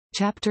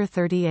Chapter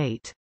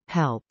 38.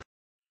 Help.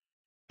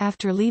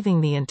 After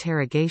leaving the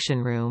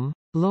interrogation room,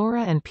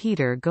 Laura and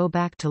Peter go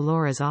back to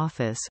Laura's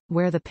office,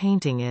 where the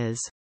painting is.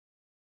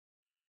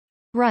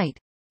 Right.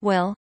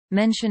 Well,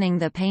 mentioning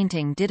the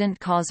painting didn't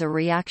cause a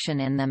reaction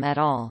in them at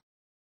all.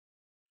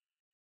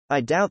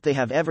 I doubt they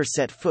have ever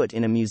set foot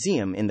in a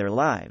museum in their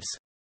lives.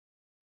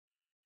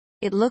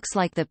 It looks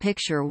like the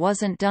picture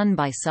wasn't done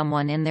by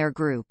someone in their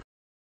group.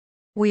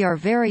 We are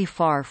very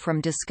far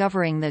from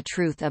discovering the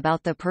truth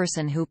about the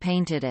person who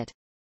painted it.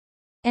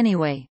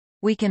 Anyway,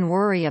 we can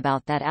worry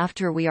about that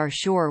after we are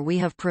sure we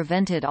have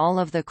prevented all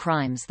of the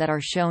crimes that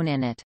are shown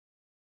in it.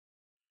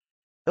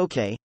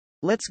 Okay,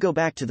 let's go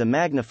back to the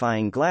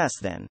magnifying glass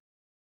then.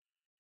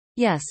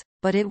 Yes,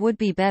 but it would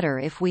be better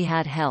if we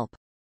had help.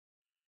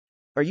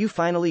 Are you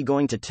finally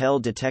going to tell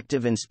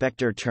Detective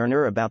Inspector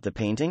Turner about the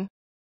painting?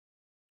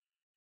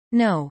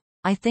 No,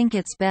 I think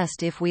it's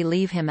best if we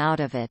leave him out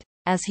of it,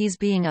 as he's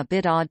being a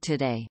bit odd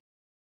today.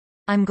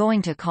 I'm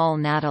going to call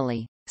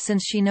Natalie,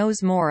 since she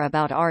knows more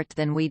about art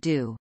than we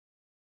do.